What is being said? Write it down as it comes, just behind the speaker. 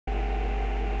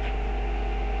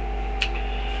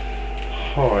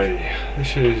Hi,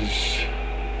 this is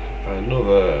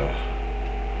another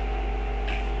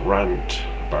rant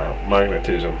about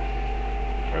magnetism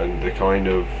and the kind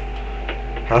of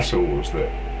hassles that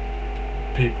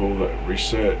people that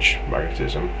research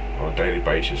magnetism on a daily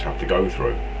basis have to go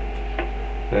through.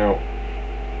 Now,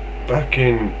 back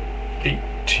in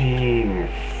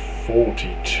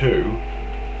 1842,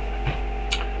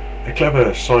 a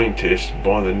clever scientist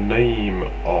by the name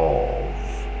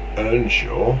of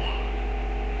Earnshaw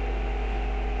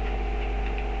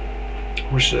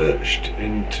researched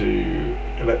into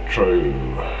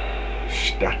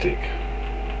electrostatic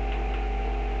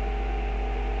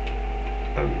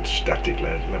and static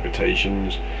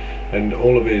levitations, and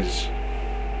all of his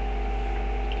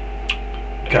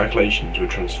calculations were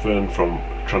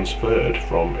transferred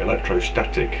from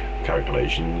electrostatic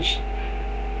calculations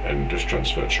and just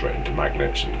transferred straight into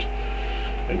magnets and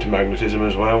into magnetism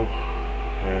as well.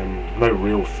 No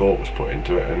real thought was put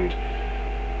into it, and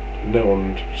no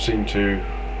one seemed to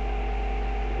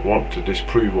want to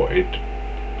disprove what he'd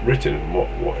written and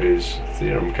what his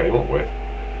theorem came up with.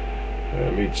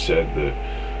 He'd said that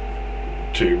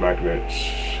two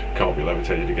magnets can't be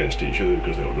levitated against each other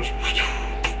because they'll just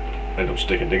end up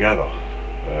sticking together.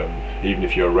 Even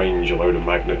if you arrange a load of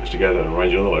magnets together and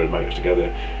arrange another load of magnets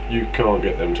together, you can't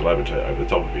get them to levitate over the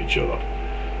top of each other.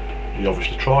 He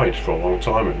obviously tried for a long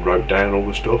time and wrote down all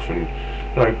the stuff, and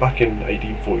back in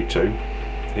 1842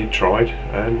 he'd tried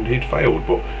and he'd failed.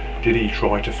 But did he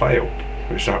try to fail?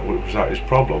 Was that his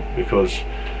problem? Because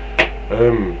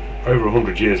over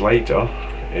 100 years later,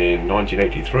 in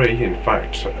 1983, in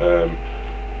fact,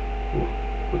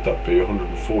 would that be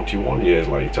 141 years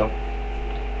later,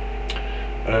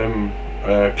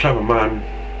 a clever man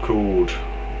called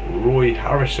Roy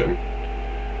Harrison,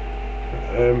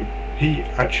 he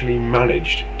actually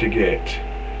managed to get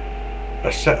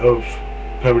a set of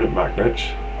permanent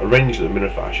magnets, arrange them in a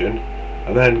fashion,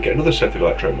 and then get another set of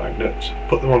electromagnets,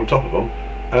 put them on top of them,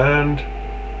 and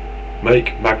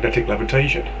make magnetic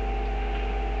levitation,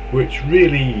 which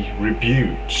really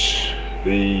rebukes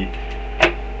the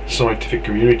scientific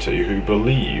community who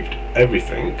believed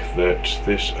everything that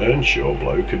this Earnshaw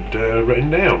bloke had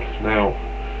written down. Now,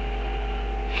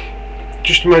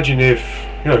 just imagine if,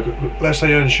 let's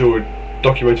say Earnshaw had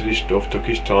documented his stuff, took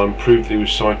his time, proved that he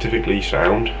was scientifically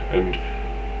sound, and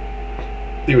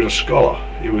he was a scholar,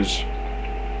 he was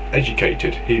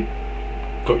educated, he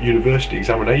got university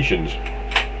examinations,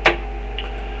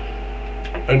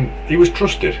 and he was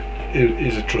trusted. He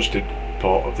is a trusted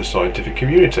part of the scientific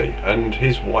community, and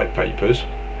his white papers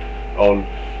on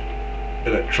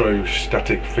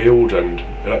electrostatic field and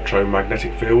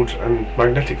electromagnetic fields and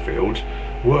magnetic fields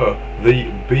were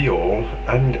the be-all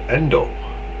and end-all.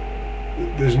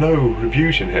 There's no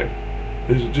rebuking him.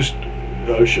 There's just,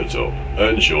 oh, shut up,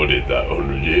 Earnshaw did that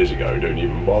 100 years ago, don't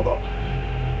even bother.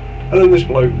 And then this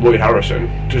bloke, Roy Harrison,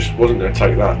 just wasn't going to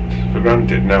take that for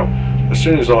granted. Now, as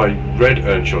soon as I read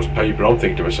Earnshaw's paper, I'm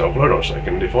thinking to myself, hold on a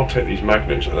second, if I take these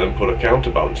magnets and then put a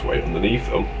counterbalance weight underneath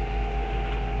them,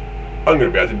 I'm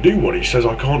going to be able to do what he says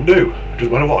I can't do. It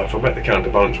doesn't matter what, if I make the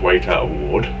counterbalance weight out of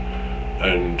wood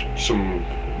and some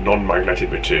non-magnetic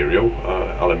material,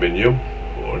 aluminium,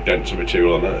 or a denser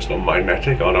material than that, it's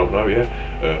non-magnetic, I don't know,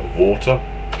 water,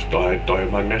 it's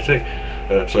diamagnetic,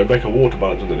 so make a water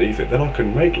balance underneath it, then I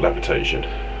can make levitation.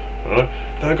 Right?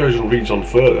 Then it goes and reads on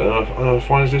further, and I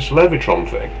find this levitron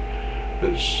thing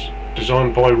that's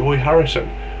designed by Roy Harrison,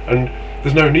 and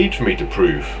there's no need for me to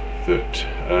prove that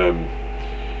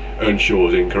Earnshaw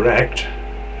is incorrect.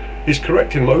 He's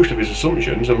correct in most of his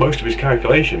assumptions and most of his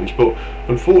calculations, but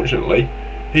unfortunately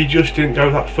he just didn't go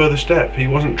that further step. He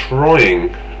wasn't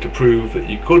trying to prove that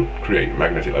you could create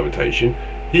magnetic levitation.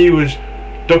 He was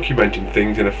documenting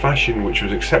things in a fashion which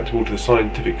was acceptable to the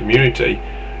scientific community,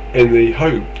 in the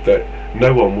hope that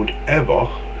no one would ever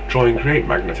try and create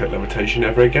magnetic levitation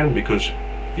ever again, because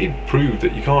he'd proved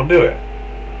that you can't do it.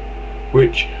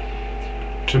 Which,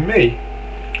 to me,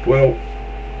 well,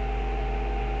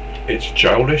 it's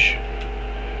childish,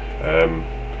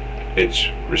 it's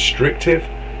restrictive,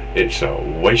 it's a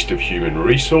waste of human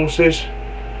resources,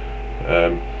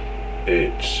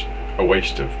 it's a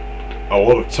waste of a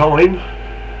lot of time,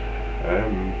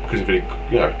 because if it,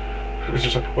 it's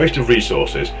just a waste of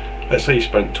resources. Let's say you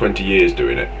spent 20 years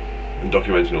doing it and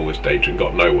documenting all this data and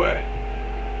got nowhere.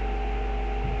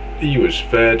 He was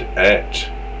fed, ate,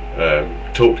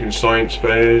 talked in science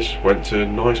fairs, went to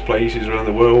nice places around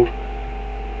the world,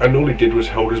 and all he did was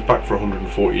held us back for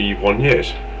 141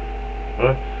 years.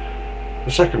 Right?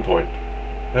 The second point,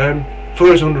 for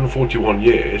those 141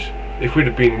 years, if we'd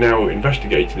have been now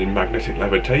investigating in magnetic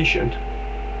levitation,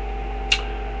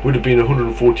 would have been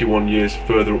 141 years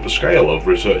further up the scale of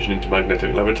researching into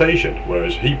magnetic levitation,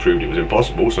 whereas he proved it was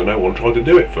impossible, so no one tried to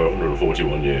do it for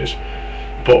 141 years,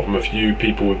 apart from a few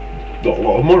people with not a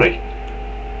lot of money.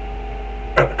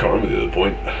 I can't remember the other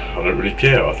point. I don't really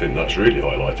care. I think that's really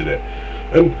highlighted it.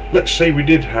 And let's say we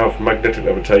did have magnetic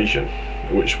levitation,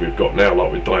 which we've got now,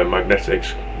 like with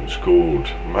diamagnetics. It's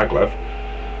called maglev.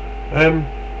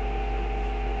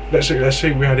 Let's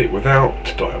say we had it without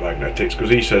diamagnetics, because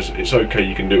he says it's okay,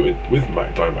 you can do it with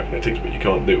diamagnetics, but you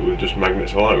can't do it with just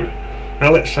magnets alone.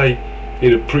 Now let's say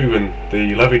he'd have proven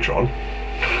the levitron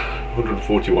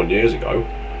 141 years ago,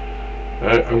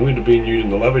 and we'd have been using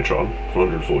the levitron for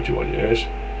 141 years.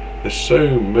 There's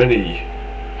so many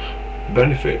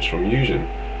benefits from using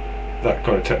that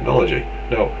kind of technology.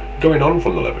 Now, going on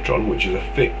from the levitron, which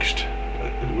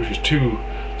is two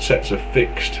sets of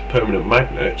fixed permanent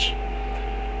magnets,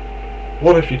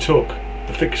 what if you took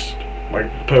the fixed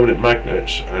permanent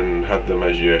magnets and had them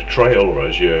as your trail or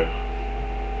as your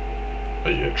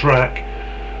track,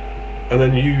 and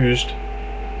then used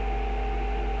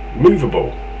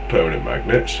movable permanent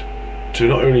magnets to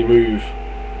not only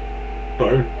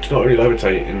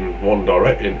levitate in one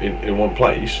in one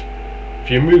place. If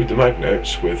you move the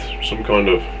magnets with some kind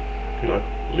of,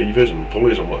 levers and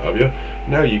pulleys and what have you,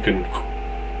 now you can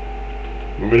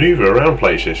maneuver around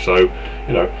places. So,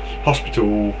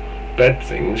 hospital bed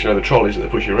things, the trolleys that they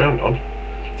push you around on,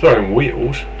 throwing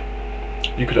wheels,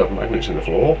 you could have magnets in the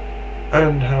floor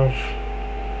and have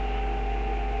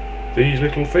these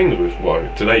little things with, well,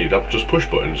 today you'd have just push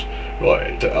buttons,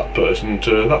 right, to that person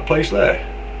to that place there,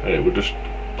 and it would just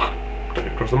take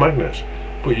it across the magnets.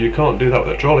 But you can't do that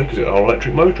with a trolley because it has an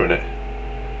electric motor in it,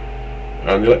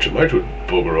 and the electric motor would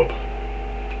bugger up.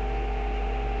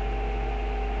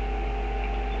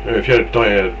 If you had a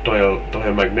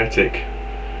diamagnetic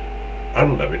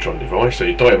and levitron device, so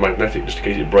your diamagnetic just in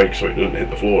case it breaks so it doesn't hit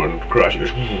the floor and crash, it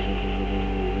goes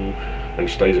and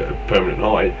stays at a permanent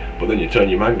height, but then you turn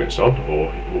your magnets on,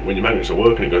 or when your magnets are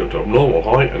working, it goes up to a normal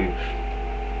height and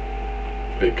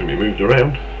it can be moved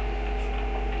around.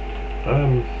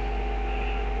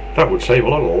 That would save a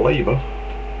lot of labour,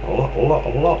 a lot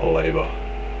of labour.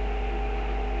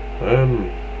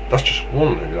 That's just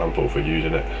one example for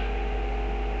using it,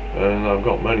 and I've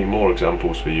got many more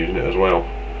examples for using it as well.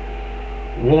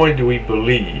 Why do we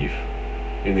believe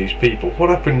in these people? What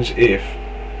happens if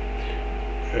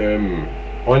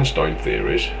Einstein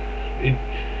theories, he'd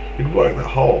worked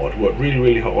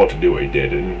really hard to do what he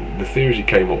did, and the theories he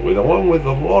came up with, along with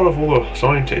a lot of other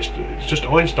scientists, it's just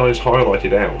Einstein's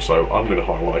highlighted out, so I'm going to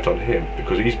highlight on him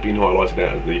because he's been highlighted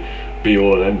out as the be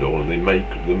all and end all, and the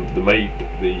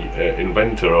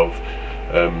inventor of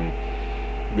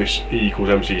this E equals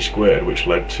mc squared, which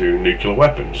led to nuclear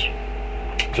weapons.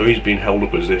 So he's been held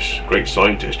up as this great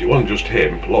scientist. It wasn't just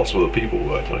him, lots of other people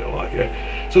worked on it,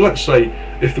 So let's say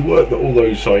if the work that all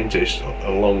those scientists,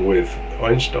 along with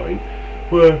Einstein,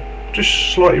 were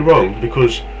just slightly wrong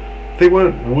because they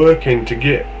weren't working to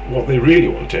get what they really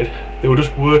wanted, they were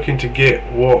just working to get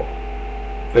what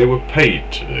they were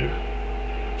paid to do.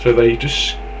 So they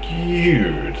just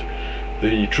skewed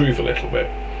the truth a little bit.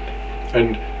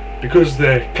 And because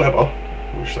they're clever,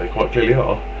 which they quite clearly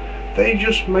are, they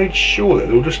just made sure that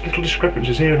there were just little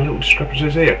discrepancies here and little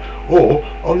discrepancies here. Or,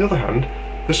 on the other hand,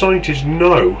 the scientists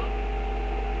know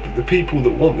that the people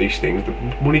that want these things, the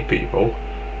money people,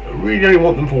 really only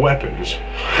want them for weapons.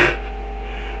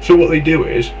 So what they do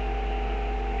is,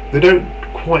 they don't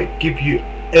quite give you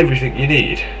everything you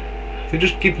need. They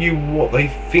just give you what they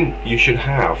think you should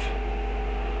have.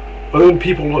 And then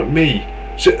people like me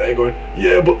sit there going,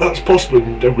 yeah, but that's possible,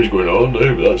 and everybody's going, oh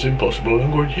no, but that's impossible, and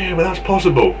I'm going, yeah, but that's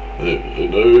possible,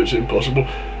 no, it's impossible,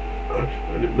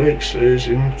 and it makes us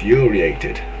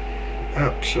infuriated,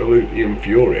 absolutely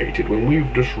infuriated, when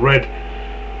we've just read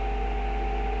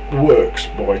works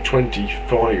by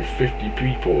 25, 50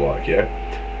 people,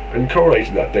 and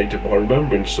correlated that data by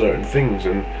remembering certain things,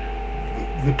 and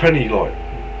the penny,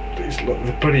 it's like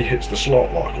the penny hits the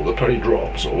slot, or the penny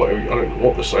drops, or whatever, I don't know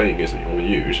what the saying is that you want to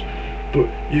use. But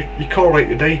you correlate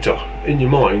the data in your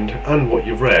mind and what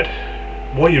you've read.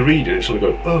 While you're reading it, sort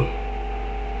of go, oh,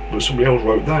 but somebody else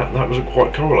wrote that, and that doesn't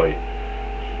quite correlate.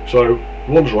 So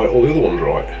one's right, or the other one's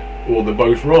right, or they're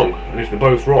both wrong. And if they're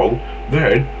both wrong,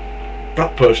 then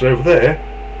that person over there,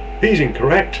 he's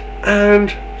incorrect,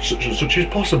 and such is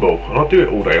possible. And I do it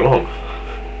all day long.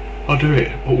 I do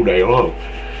it all day long.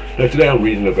 Now today I'm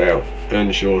reading about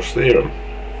Earnshaw's theorem.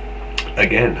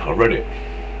 Again, I read it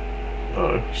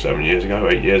 7 years ago,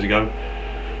 8 years ago,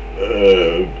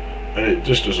 and it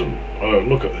just doesn't,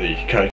 look at the